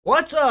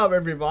What's up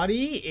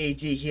everybody,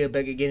 AJ here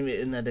back again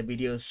with another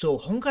video. So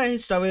Honkai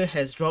Star Rail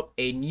has dropped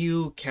a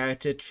new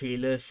character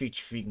trailer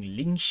featuring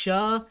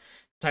Lingsha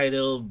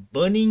titled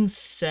Burning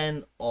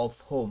Sand of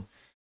Home.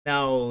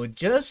 Now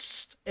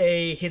just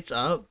a heads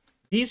up,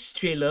 this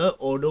trailer,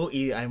 although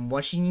I'm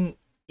watching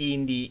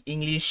in the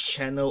English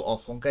channel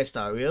of Honkai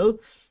Star Rail,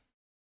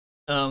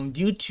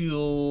 due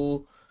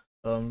to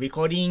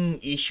recording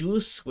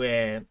issues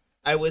where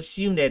I would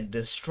assume that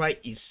the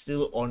strike is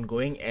still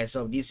ongoing as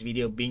of this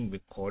video being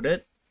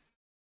recorded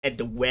at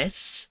the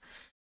West.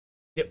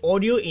 The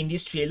audio in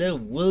this trailer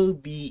will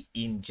be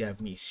in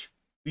Japanese,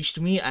 which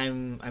to me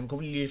I'm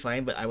completely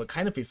fine, but I would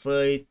kind of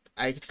prefer it.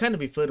 I kind of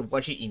prefer to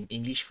watch it in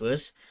English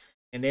first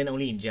and then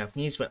only in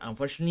Japanese, but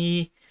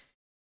unfortunately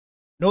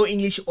no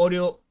English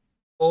audio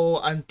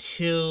or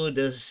until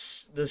the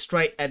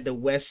strike at the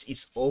West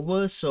is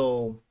over.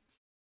 So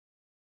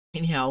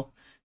anyhow,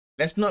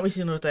 let's not waste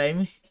no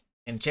time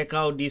and check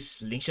out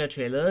this Lingsha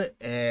trailer,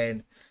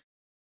 and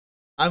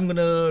I'm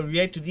gonna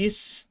react to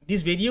this.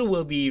 This video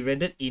will be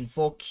rendered in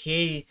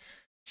 4K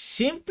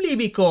simply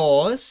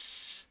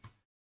because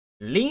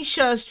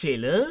Lingsha's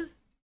trailer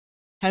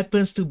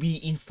happens to be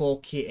in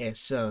 4K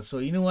as well. So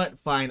you know what?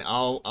 Fine,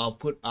 I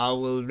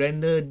will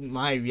render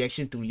my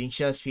reaction to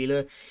Lingsha's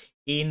trailer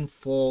in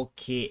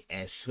 4K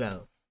as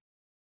well.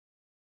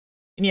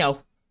 Anyhow,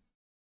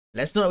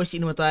 let's not waste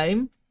any more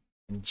time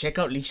and check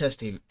out Lingsha's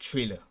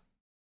trailer.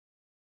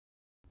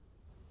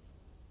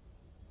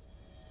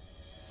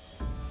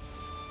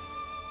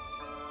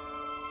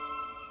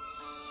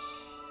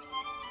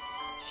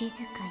 静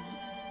かに。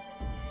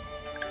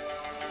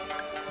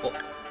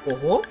お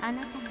ほ？あ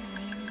なたの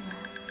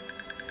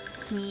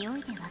悩みは匂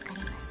いでわかり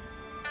ま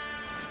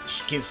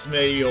す。 She can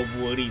smell your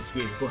worries.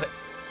 Wait, what?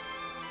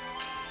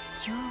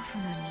 恐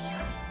怖の匂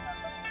い。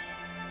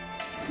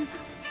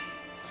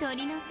取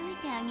り除い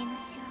てあげま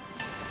しょ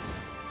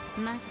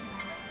う。まずは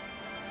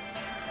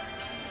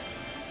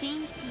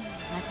真摯に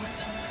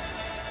私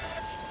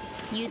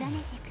に委ね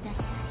てくだ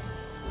さ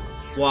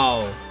い。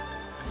 Wow,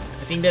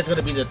 I think that's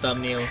gonna be the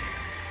thumbnail.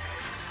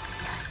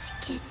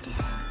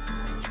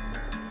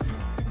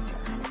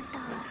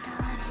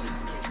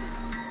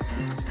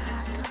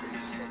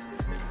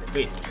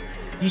 Wait,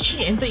 did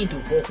she enter into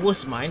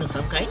Goku's mind or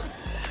some kind?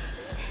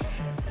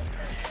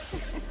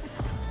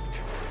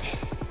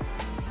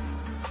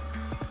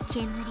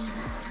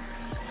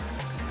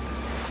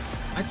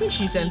 I think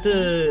she's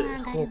entered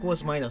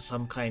Goku's mind of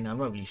some kind, I'm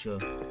not really sure.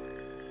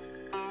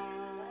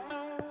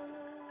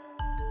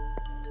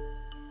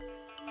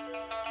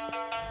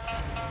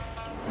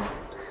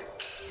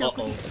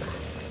 Uh-oh.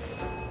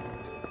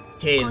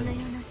 Tail.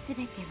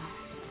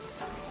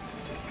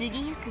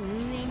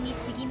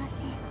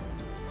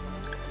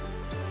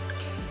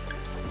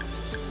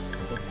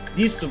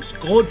 This looks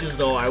gorgeous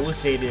though, I would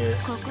say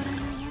this.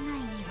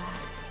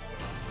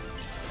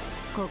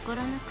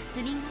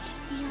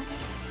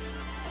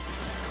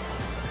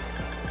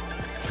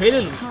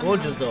 Trailer looks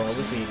gorgeous though, I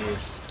would say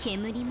this.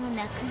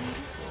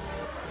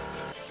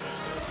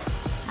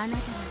 あな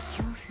たの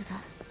恐怖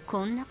が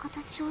こんな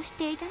形をし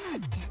ていたな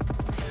んて。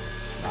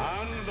何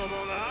度も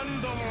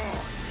何度も。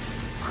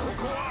こ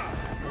こは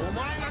お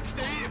前が来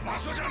ていい場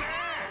所じゃね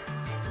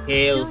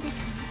え。そうですね。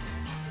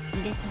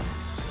です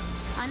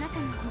が、あなた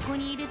もここ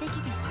にいるべきで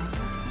はあり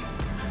ま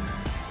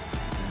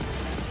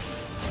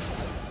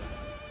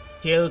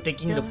せん。 Tail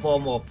taking the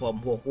form of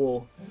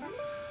Goku.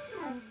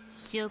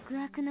 邪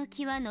悪の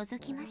気は除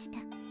きました。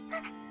あ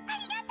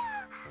りが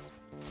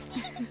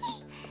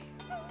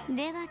とう。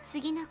では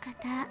次の方。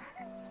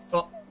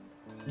 Oh,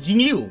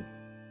 Jinryu.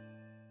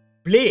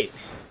 Blade.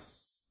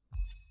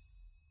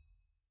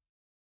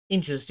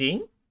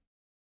 Interesting.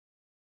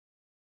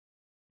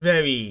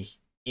 Very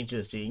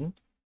interesting.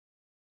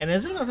 And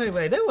as a matter of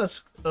fact, that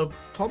was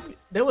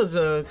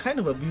a kind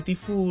of a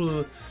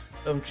beautiful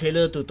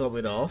trailer to top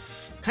it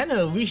off. Kind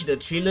of wish the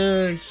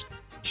trailer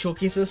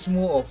showcases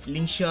more of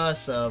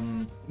Lingsha's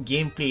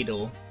gameplay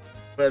though.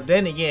 But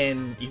then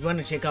again, if you want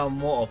to check out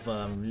more of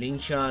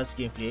Lingsha's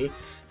gameplay,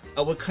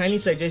 I would kindly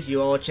suggest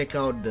you all check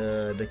out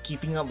the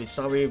Keeping Up with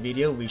Star Rail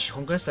video, which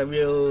Honkai Star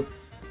Rail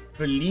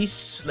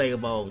released like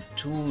about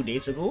 2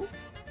 days ago.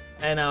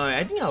 And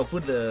I think I'll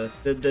put the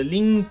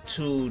link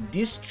to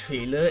this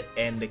trailer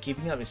and the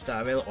Keeping Up with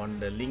Star Rail on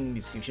the link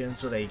description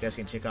so that you guys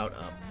can check out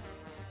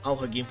how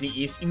her gameplay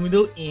is. Even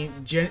though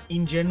in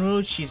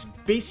general she's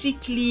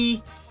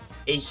basically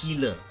a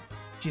healer.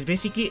 She's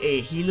basically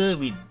a healer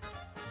with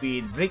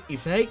break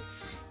effect,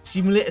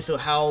 similar as to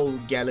how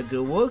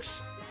Gallagher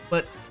works,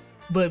 but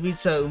with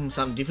some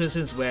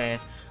differences where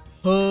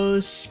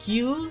her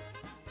skill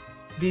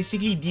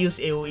basically deals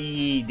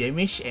AoE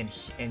damage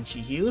and she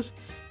heals,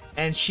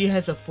 and she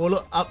has a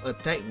follow-up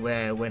attack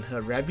where when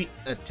her rabbit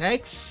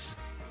attacks,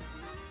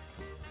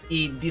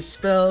 it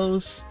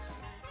dispels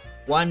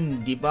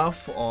one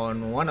debuff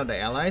on one of the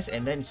allies,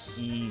 and then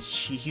she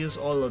heals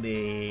all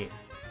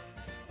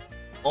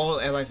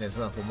allies as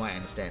well, from what I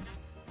understand.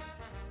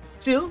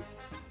 Still,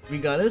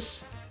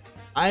 regardless,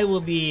 I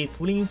will be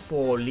pulling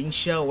for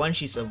Lingsha once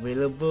she's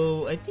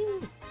available. I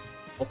think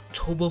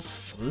October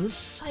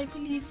 1st, I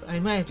believe. I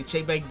might have to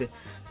check back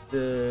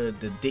the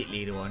date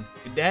later on.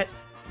 With that,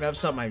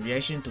 wraps up my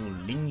reaction to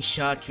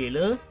Lingsha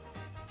trailer.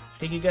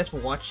 Thank you guys for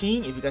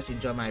watching. If you guys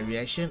enjoyed my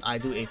reaction, I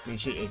do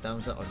appreciate a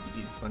thumbs up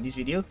on this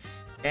video.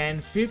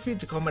 And feel free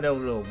to comment down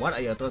below. What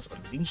are your thoughts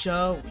on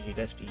Lingsha? Will you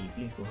guys be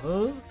playing for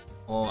her?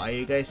 Or are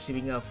you guys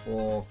saving up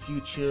for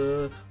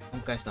future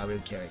Honkai Star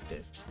Rail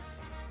characters?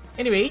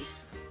 Anyway,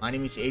 my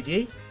name is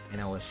AJ, and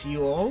I will see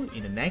you all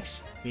in the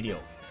next video.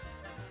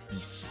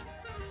 Peace.